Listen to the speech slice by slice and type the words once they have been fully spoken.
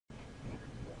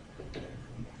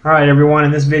Alright everyone,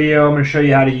 in this video I'm going to show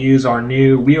you how to use our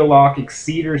new Wheelock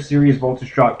Exceder series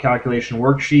voltage drop calculation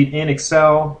worksheet in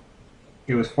Excel.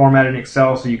 It was formatted in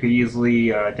Excel so you could easily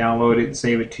download it and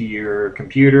save it to your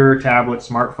computer, tablet,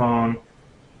 smartphone,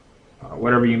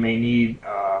 whatever you may need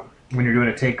when you're doing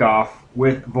a takeoff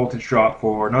with voltage drop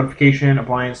for notification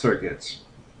appliance circuits.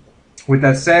 With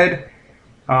that said,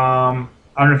 I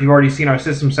don't know if you've already seen our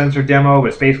system sensor demo, but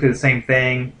it's basically the same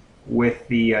thing with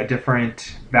the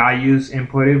different values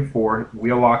inputted for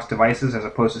Wheelock's devices as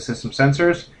opposed to system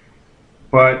sensors.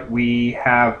 But we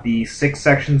have the 6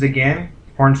 sections again: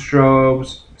 horn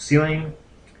strobes ceiling,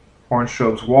 horn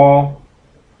strobes wall,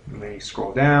 and then you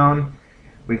scroll down.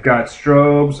 We've got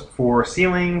strobes for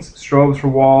ceilings, strobes for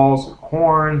walls,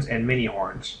 horns, and mini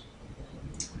horns.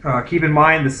 Keep in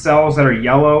mind the cells that are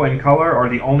yellow in color are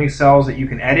the only cells that you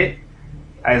can edit,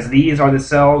 as these are the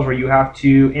cells where you have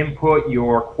to input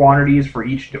your quantities for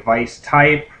each device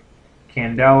type,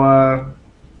 candela,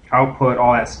 output,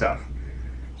 all that stuff.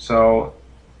 So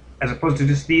as opposed to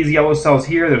just these yellow cells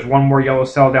here, there's one more yellow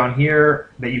cell down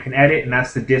here that you can edit, and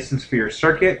that's the distance for your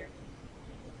circuit.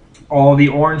 All the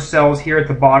orange cells here at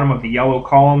the bottom of the yellow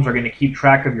columns are going to keep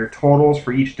track of your totals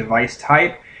for each device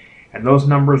type, and those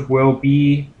numbers will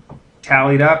be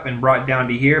tallied up and brought down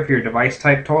to here for your device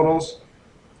type totals.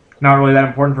 Not really that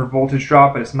important for voltage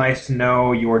drop, but it's nice to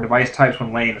know your device types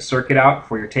when laying a circuit out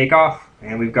for your takeoff.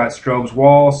 And we've got strobes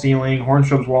wall, ceiling, horn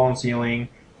strobes wall and ceiling,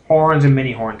 horns and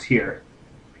mini horns here.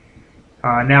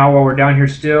 Now while we're down here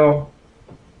still,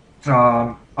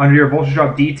 under your voltage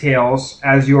drop details,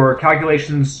 as your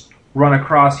calculations run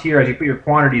across here, as you put your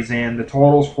quantities in, the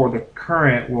totals for the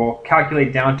current will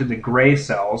calculate down to the gray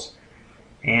cells.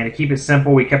 And to keep it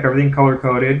simple, we kept everything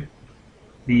color-coded.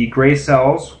 The gray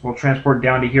cells will transport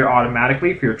down to here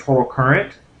automatically for your total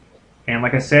current. And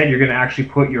like I said, you're going to actually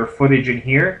put your footage in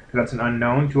here because that's an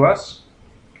unknown to us.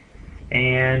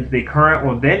 And the current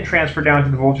will then transfer down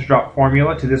to the voltage drop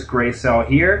formula to this gray cell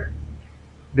here.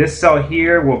 This cell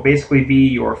here will basically be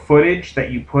your footage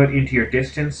that you put into your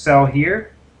distance cell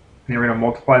here. And we're going to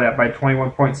multiply that by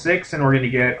 21.6 and we're going to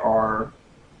get our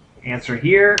answer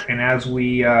here. And as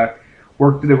we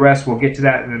work through the rest, we'll get to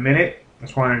that in a minute. I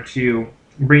just wanted to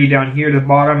bring you down here to the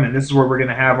bottom, and this is where we're going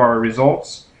to have our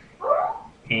results.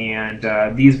 And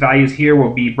these values here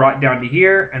will be brought down to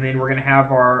here, and then we're going to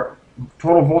have our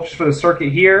total voltage for the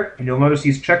circuit here. And you'll notice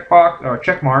these check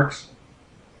marks.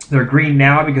 They're green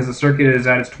now because the circuit is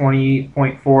at its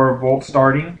 20.4 volt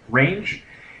starting range.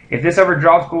 If this ever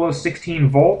drops below 16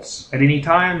 volts at any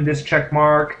time, this check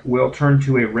mark will turn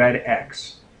to a red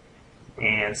X.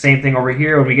 And same thing over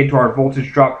here when we get to our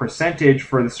voltage drop percentage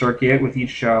for the circuit with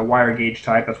each wire gauge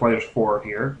type. That's why there's 4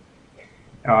 here.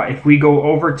 If we go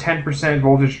over 10%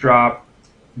 voltage drop,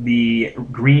 the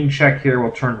green check here will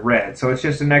turn red. So it's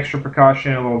just an extra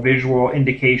precaution, a little visual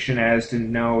indication as to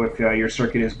know if your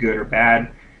circuit is good or bad,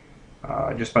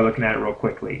 just by looking at it real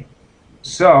quickly.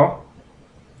 So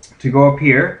to go up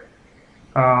here,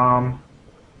 like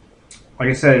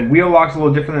I said, Wheelock's a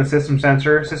little different than system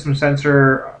sensor. System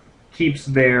sensor keeps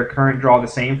their current draw the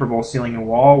same for both ceiling and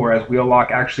wall, whereas Wheelock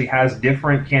actually has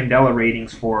different candela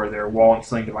ratings for their wall and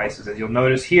ceiling devices. As you'll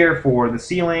notice here, for the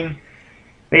ceiling,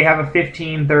 they have a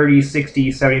 15, 30,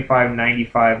 60, 75,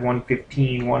 95,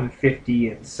 115, 150,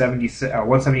 and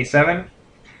 177,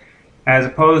 as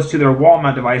opposed to their wall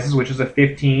mount devices, which is a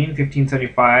 15,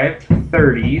 1575,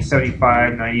 30,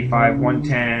 75, 95,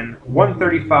 110,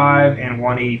 135, and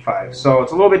 185. So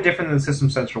it's a little bit different than the system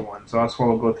sensor one, so that's why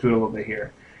we'll go through it a little bit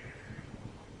here.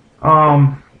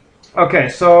 Okay,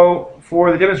 so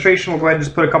for the demonstration, we'll go ahead and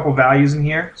just put a couple values in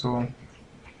here. So we'll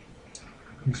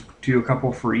just do a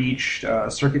couple for each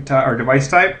circuit type or device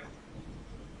type.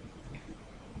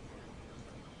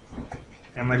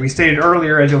 And like we stated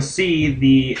earlier, as you'll see,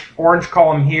 the orange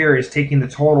column here is taking the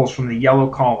totals from the yellow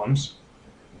columns.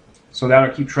 So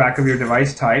that'll keep track of your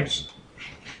device types.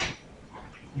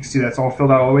 You see that's all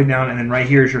filled out all the way down, and then right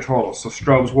here is your totals. So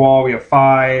strobes wall, we have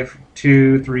 5,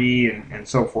 2, 3, and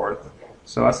so forth.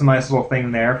 So that's a nice little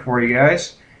thing there for you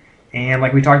guys. And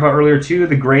like we talked about earlier too,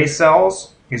 the gray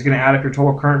cells is going to add up your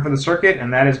total current for the circuit,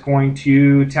 and that is going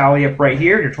to tally up right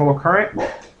here, your total current,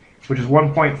 which is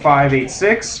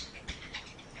 1.586.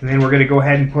 And then we're going to go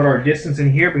ahead and put our distance in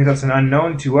here because that's an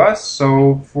unknown to us.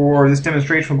 So for this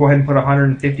demonstration, we'll go ahead and put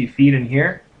 150 feet in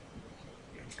here.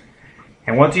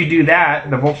 And once you do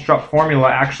that, the voltage drop formula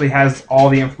actually has all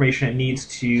the information it needs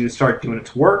to start doing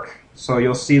its work. So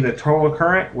you'll see the total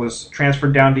current was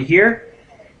transferred down to here.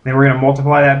 Then we're going to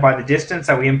multiply that by the distance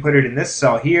that we inputted in this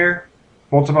cell here.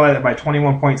 Multiply that by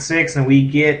 21.6 and we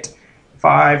get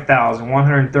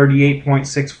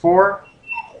 5,138.64.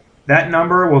 That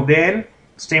number will then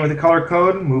staying with the color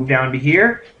code, move down to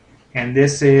here. And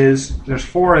there's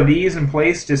 4 of these in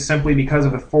place just simply because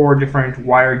of the 4 different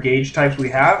wire gauge types we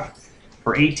have.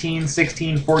 For 18,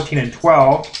 16, 14, and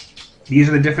 12, these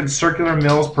are the different circular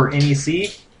mills per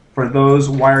NEC for those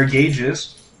wire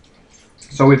gauges.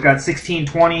 So we've got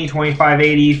 1620,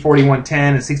 2580,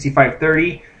 4110, and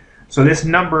 6530. So this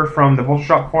number from the voltage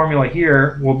drop formula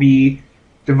here will be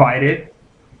divided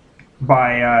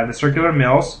by the circular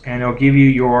mills, and it'll give you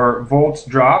your volts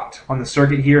dropped on the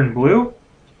circuit here in blue.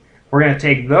 We're going to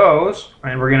take those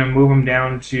and we're going to move them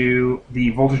down to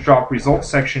the voltage drop results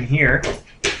section here.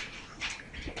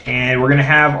 And we're going to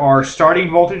have our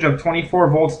starting voltage of 24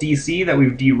 volts DC that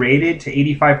we've derated to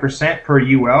 85% per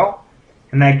UL.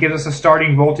 And that gives us a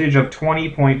starting voltage of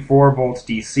 20.4 volts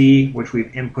DC, which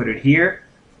we've inputted here.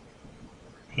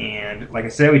 And like I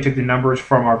said, we took the numbers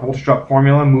from our voltage drop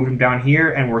formula, moved them down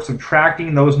here, and we're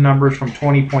subtracting those numbers from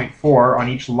 20.4 on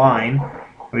each line.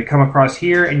 We come across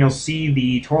here and you'll see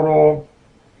the total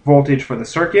voltage for the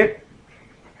circuit.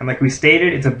 And like we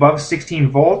stated, it's above 16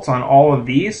 volts on all of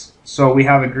these. So we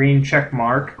have a green check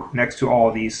mark next to all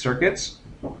of these circuits.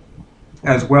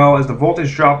 As well as the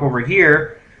voltage drop over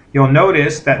here, you'll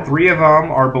notice that 3 of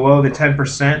them are below the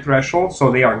 10% threshold,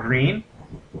 so they are green.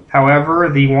 However,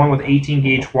 the one with 18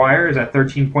 gauge wire is at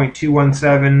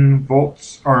 13.217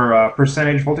 volts or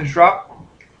percentage voltage drop.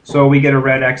 So we get a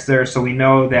red X there, so we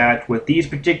know that with these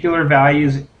particular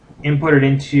values inputted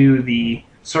into the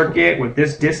circuit with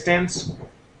this distance,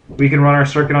 we can run our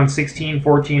circuit on 16,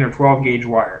 14, or 12 gauge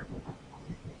wire.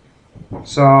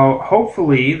 So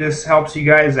hopefully this helps you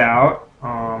guys out.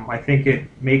 I think it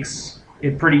makes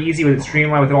it pretty easy with it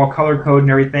streamlined with it all color code and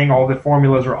everything. All the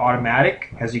formulas are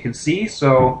automatic, as you can see.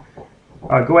 So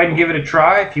go ahead and give it a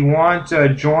try. If you want to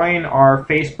join our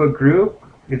Facebook group,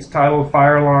 it's titled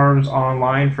Fire Alarms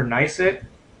Online for NICET.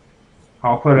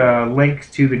 I'll put a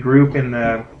link to the group in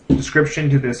the description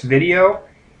to this video.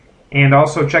 And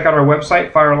also check out our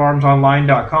website,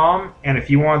 firealarmsonline.com. And if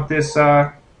you want this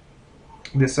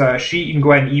sheet, you can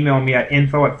go ahead and email me at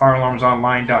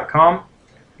info@firealarmsonline.com.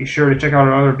 Be sure to check out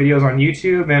our other videos on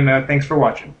YouTube, and thanks for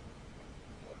watching.